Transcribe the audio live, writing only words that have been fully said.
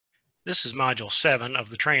This is Module 7 of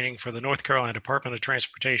the training for the North Carolina Department of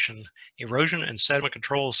Transportation Erosion and Sediment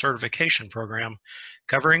Control Certification Program,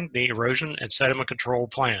 covering the erosion and sediment control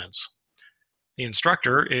plans. The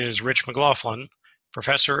instructor is Rich McLaughlin,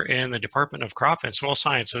 professor in the Department of Crop and Soil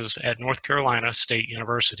Sciences at North Carolina State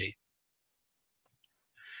University.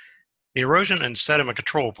 The Erosion and Sediment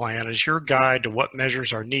Control Plan is your guide to what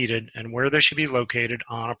measures are needed and where they should be located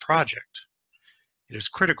on a project. It is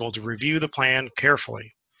critical to review the plan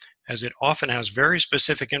carefully, as it often has very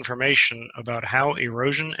specific information about how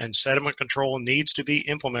erosion and sediment control needs to be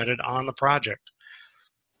implemented on the project.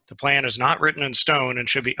 The plan is not written in stone and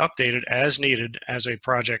should be updated as needed as a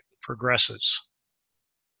project progresses.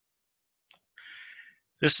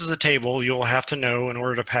 This is a table you'll have to know in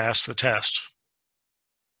order to pass the test.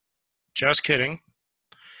 Just kidding.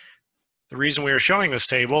 The reason we are showing this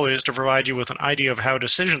table is to provide you with an idea of how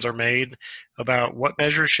decisions are made about what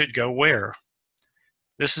measures should go where.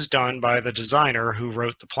 This is done by the designer who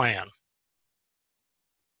wrote the plan.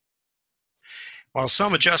 While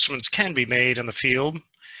some adjustments can be made in the field,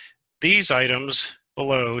 these items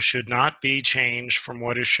below should not be changed from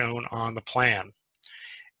what is shown on the plan.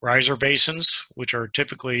 Riser basins, which are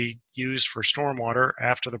typically used for stormwater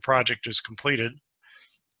after the project is completed.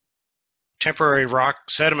 Temporary rock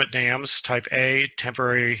sediment dams type A,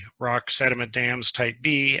 temporary rock sediment dams type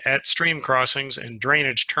B at stream crossings and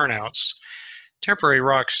drainage turnouts. Temporary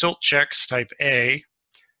rock silt checks type A,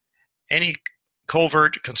 any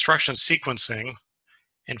culvert construction sequencing,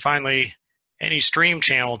 and finally, any stream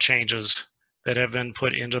channel changes that have been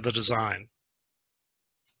put into the design.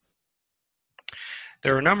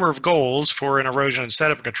 There are a number of goals for an erosion and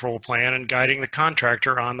sediment control plan and guiding the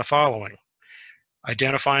contractor on the following: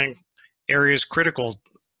 identifying areas critical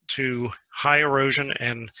to high erosion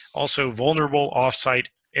and also vulnerable off-site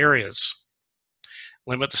areas.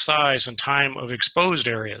 Limit the size and time of exposed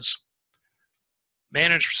areas.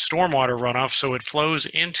 Manage stormwater runoff so it flows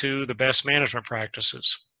into the best management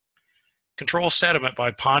practices. Control sediment by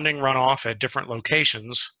ponding runoff at different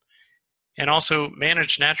locations, and also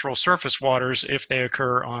manage natural surface waters if they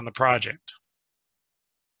occur on the project.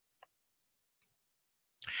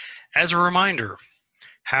 As a reminder,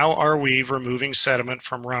 how are we removing sediment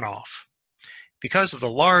from runoff? Because of the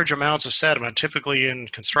large amounts of sediment typically in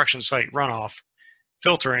construction site runoff,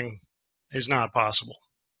 filtering is not possible.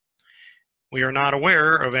 We are not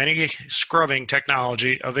aware of any scrubbing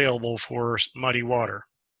technology available for muddy water.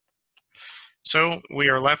 So we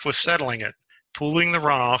are left with settling it, pooling the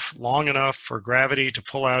runoff long enough for gravity to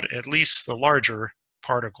pull out at least the larger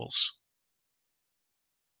particles.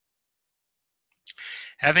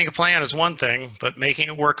 Having a plan is one thing, but making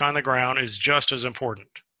it work on the ground is just as important.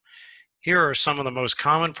 Here are some of the most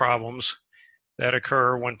common problems that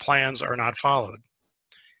occur when plans are not followed.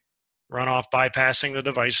 Runoff bypassing the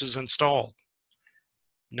devices installed.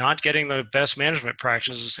 Not getting the best management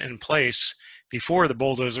practices in place before the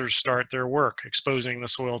bulldozers start their work, exposing the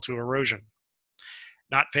soil to erosion.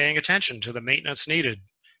 Not paying attention to the maintenance needed,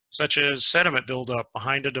 such as sediment buildup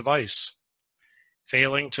behind a device.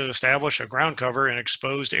 Failing to establish a ground cover in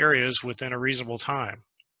exposed areas within a reasonable time.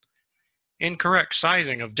 Incorrect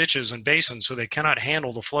sizing of ditches and basins so they cannot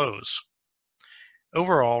handle the flows.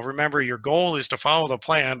 Overall, remember your goal is to follow the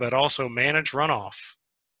plan, but also manage runoff.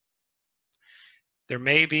 There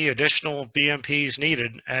may be additional BMPs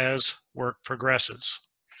needed as work progresses.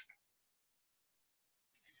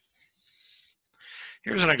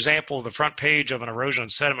 Here's an example of the front page of an erosion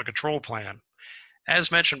and sediment control plan.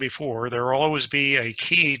 As mentioned before, there will always be a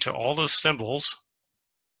key to all the symbols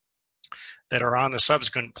that are on the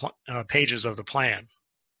subsequent pages of the plan.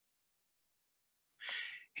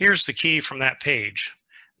 Here's the key from that page.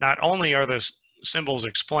 Not only are the symbols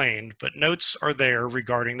explained, but notes are there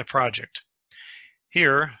regarding the project.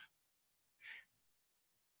 Here,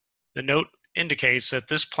 the note indicates that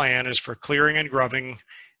this plan is for clearing and grubbing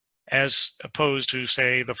as opposed to,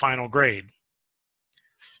 say, the final grade.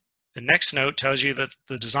 The next note tells you that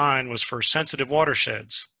the design was for sensitive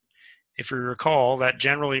watersheds. If you recall, that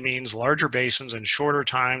generally means larger basins and shorter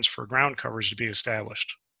times for ground covers to be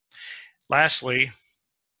established. Lastly,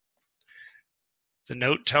 the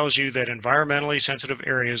note tells you that environmentally sensitive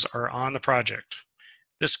areas are on the project.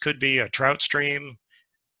 This could be a trout stream,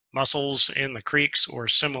 mussels in the creeks, or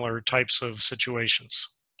similar types of situations.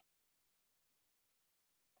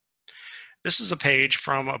 This is a page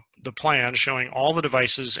from the plan showing all the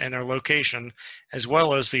devices and their location, as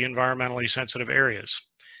well as the environmentally sensitive areas.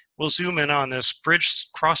 We'll zoom in on this bridge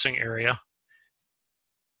crossing area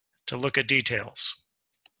to look at details.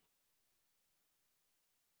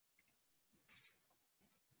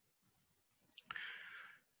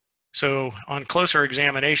 So on closer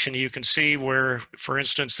examination, you can see where, for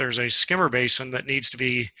instance, there's a skimmer basin that needs to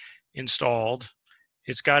be installed.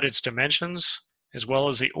 It's got its dimensions as well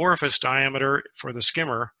as the orifice diameter for the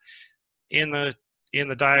skimmer in the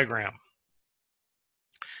diagram.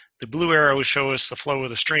 The blue arrows show us the flow of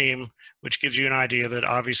the stream, which gives you an idea that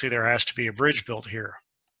obviously there has to be a bridge built here.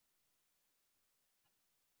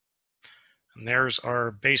 And there's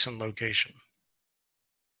our basin location.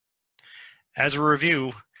 As a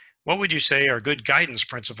review, what would you say are good guidance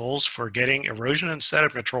principles for getting erosion and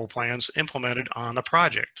sediment control plans implemented on the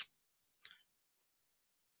project?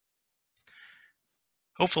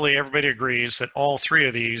 Hopefully everybody agrees that all three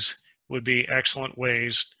of these would be excellent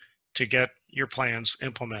ways to get your plans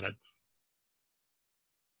implemented.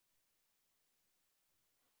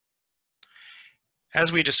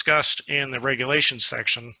 As we discussed in the regulations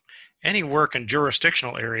section, any work in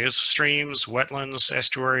jurisdictional areas, streams, wetlands,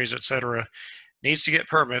 estuaries, etc., needs to get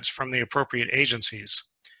permits from the appropriate agencies.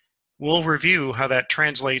 We'll review how that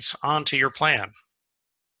translates onto your plan.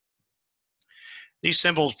 These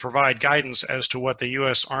symbols provide guidance as to what the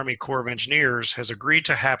U.S. Army Corps of Engineers has agreed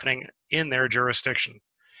to happening in their jurisdiction.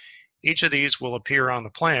 Each of these will appear on the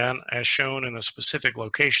plan as shown in the specific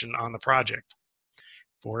location on the project.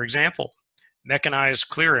 For example, mechanized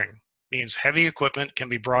clearing means heavy equipment can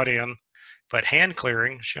be brought in, but hand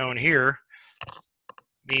clearing, shown here,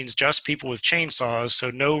 means just people with chainsaws,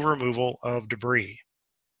 so no removal of debris.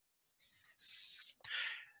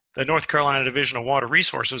 The North Carolina Division of Water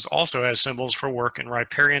Resources also has symbols for work in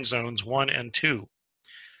riparian zones 1 and 2.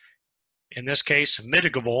 In this case,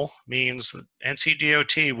 mitigable means that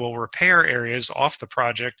NCDOT will repair areas off the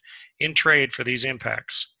project in trade for these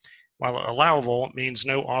impacts, while allowable means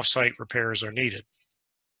no off-site repairs are needed.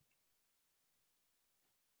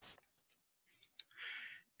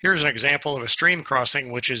 Here's an example of a stream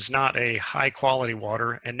crossing which is not a high-quality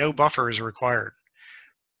water and no buffer is required.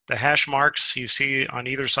 The hash marks you see on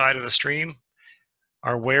either side of the stream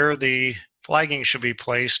are where the flagging should be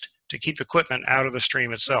placed to keep equipment out of the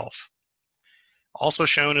stream itself. Also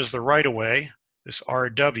shown is the right-of-way, this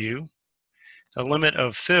RW, the limit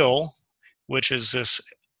of fill, which is this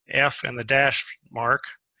F and the dash mark,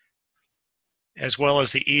 as well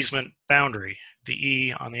as the easement boundary, the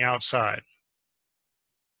E on the outside.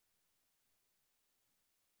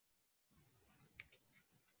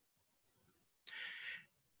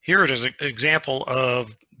 Here it is an example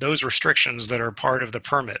of those restrictions that are part of the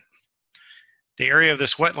permit. The area of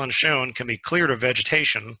this wetland shown can be cleared of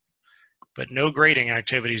vegetation, but no grading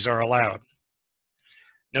activities are allowed.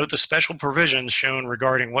 Note the special provisions shown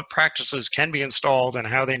regarding what practices can be installed and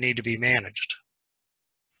how they need to be managed.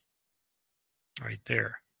 Right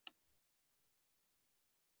there.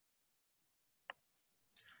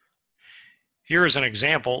 Here is an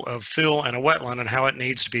example of fill in a wetland and how it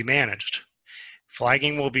needs to be managed.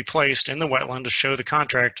 Flagging will be placed in the wetland to show the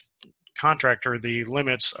contractor the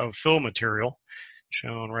limits of fill material,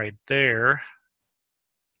 shown right there.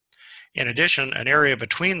 In addition, an area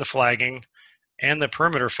between the flagging and the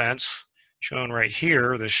perimeter fence, shown right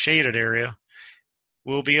here, the shaded area,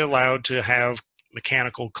 will be allowed to have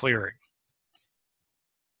mechanical clearing.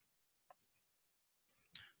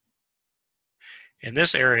 In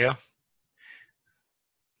this area,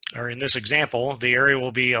 or in this example, the area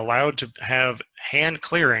will be allowed to have hand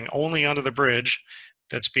clearing only under the bridge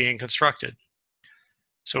that's being constructed.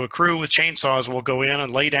 So a crew with chainsaws will go in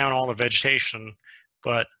and lay down all the vegetation,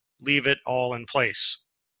 but leave it all in place.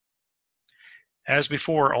 As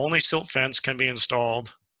before, only silt fence can be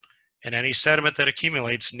installed, and any sediment that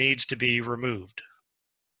accumulates needs to be removed.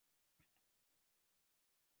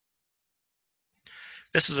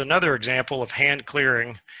 This is another example of hand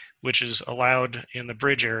clearing, which is allowed in the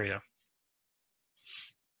bridge area.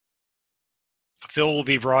 Fill will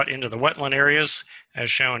be brought into the wetland areas,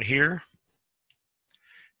 as shown here.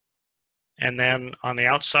 And then on the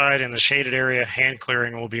outside in the shaded area, hand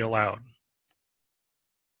clearing will be allowed.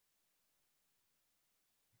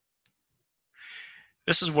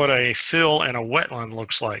 This is what a fill in a wetland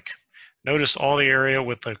looks like. Notice all the area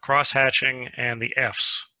with the cross-hatching and the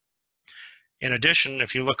Fs. In addition,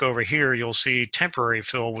 if you look over here, you'll see temporary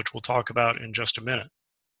fill, which we'll talk about in just a minute.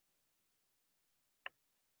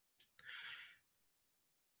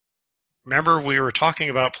 Remember, we were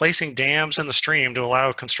talking about placing dams in the stream to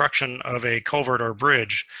allow construction of a culvert or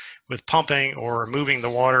bridge with pumping or moving the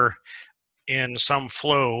water in some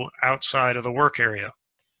flow outside of the work area.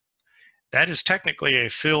 That is technically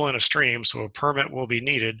a fill in a stream, so a permit will be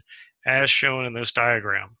needed as shown in this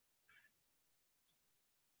diagram.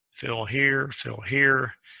 Fill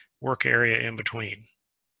here, work area in between.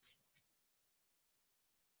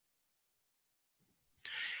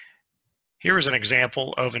 Here is an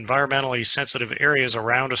example of environmentally sensitive areas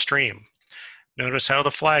around a stream. Notice how the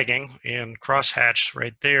flagging in crosshatch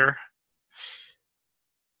right there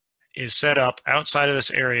is set up outside of this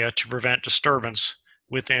area to prevent disturbance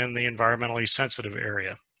within the environmentally sensitive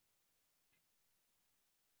area.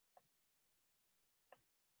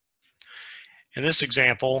 In this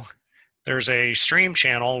example, there's a stream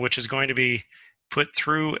channel which is going to be put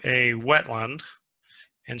through a wetland,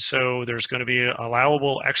 and so there's going to be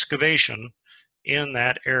allowable excavation in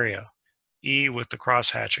that area, E with the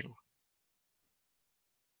cross-hatching.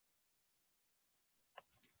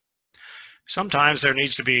 Sometimes there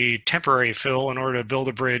needs to be temporary fill in order to build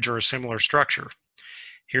a bridge or a similar structure.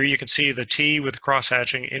 Here you can see the T with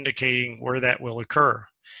cross-hatching indicating where that will occur.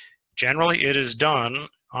 Generally, it is done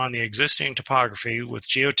on the existing topography with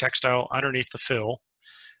geotextile underneath the fill,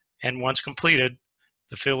 and once completed,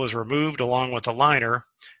 the fill is removed along with the liner,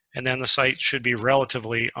 and then the site should be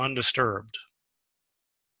relatively undisturbed.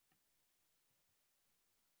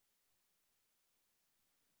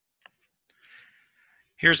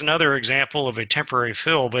 Here's another example of a temporary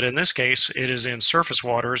fill, but in this case, it is in surface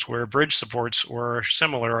waters where bridge supports or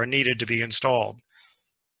similar are needed to be installed.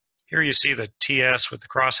 Here you see the TS with the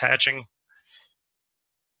cross-hatching.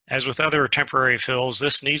 As with other temporary fills,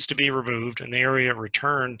 this needs to be removed and the area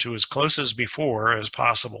returned to as close as before as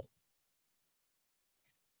possible.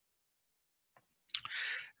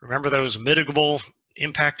 Remember those mitigable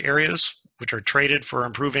impact areas, which are traded for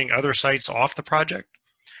improving other sites off the project?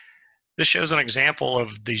 This shows an example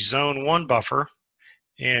of the Zone 1 buffer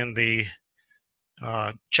in the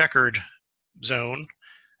checkered zone,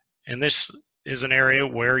 and this is an area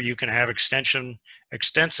where you can have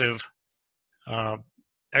extensive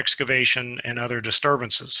excavation and other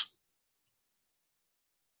disturbances.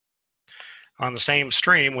 On the same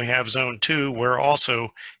stream, we have Zone 2, where also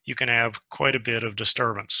you can have quite a bit of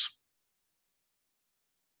disturbance.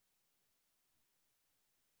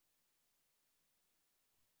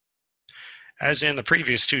 As in the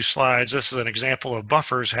previous two slides, this is an example of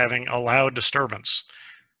buffers having allowed disturbance.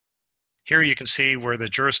 Here you can see where the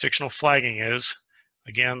jurisdictional flagging is.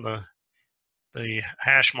 Again, the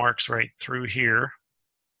hash marks right through here,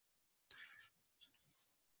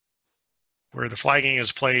 where the flagging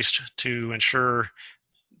is placed to ensure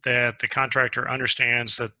that the contractor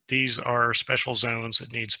understands that these are special zones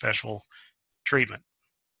that need special treatment.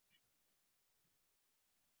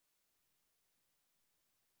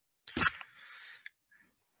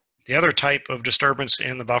 The other type of disturbance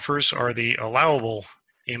in the buffers are the allowable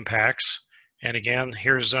impacts. And again,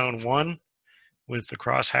 here's Zone 1 with the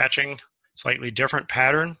cross-hatching, slightly different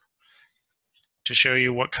pattern to show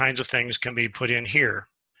you what kinds of things can be put in here.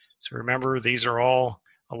 So remember, these are all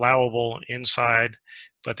allowable inside,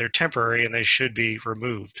 but they're temporary and they should be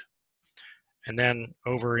removed. And then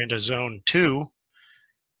over into Zone 2,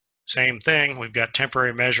 same thing, we've got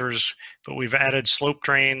temporary measures, but we've added slope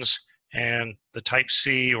drains and the type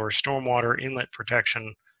C or stormwater inlet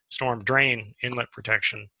protection, storm drain inlet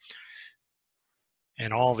protection.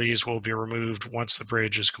 And all these will be removed once the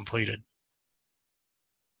bridge is completed.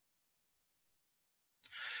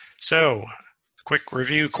 So, quick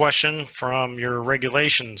review question from your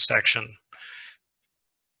regulations section.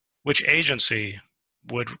 Which agency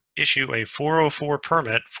would issue a 404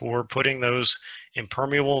 permit for putting those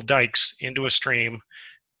impermeable dikes into a stream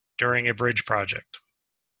during a bridge project?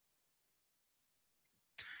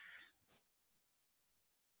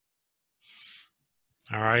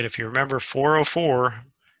 All right, if you remember, 404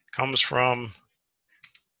 comes from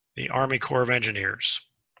the Army Corps of Engineers.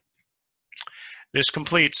 This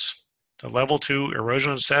completes the Level 2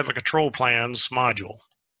 Erosion and Sediment Control Plans module.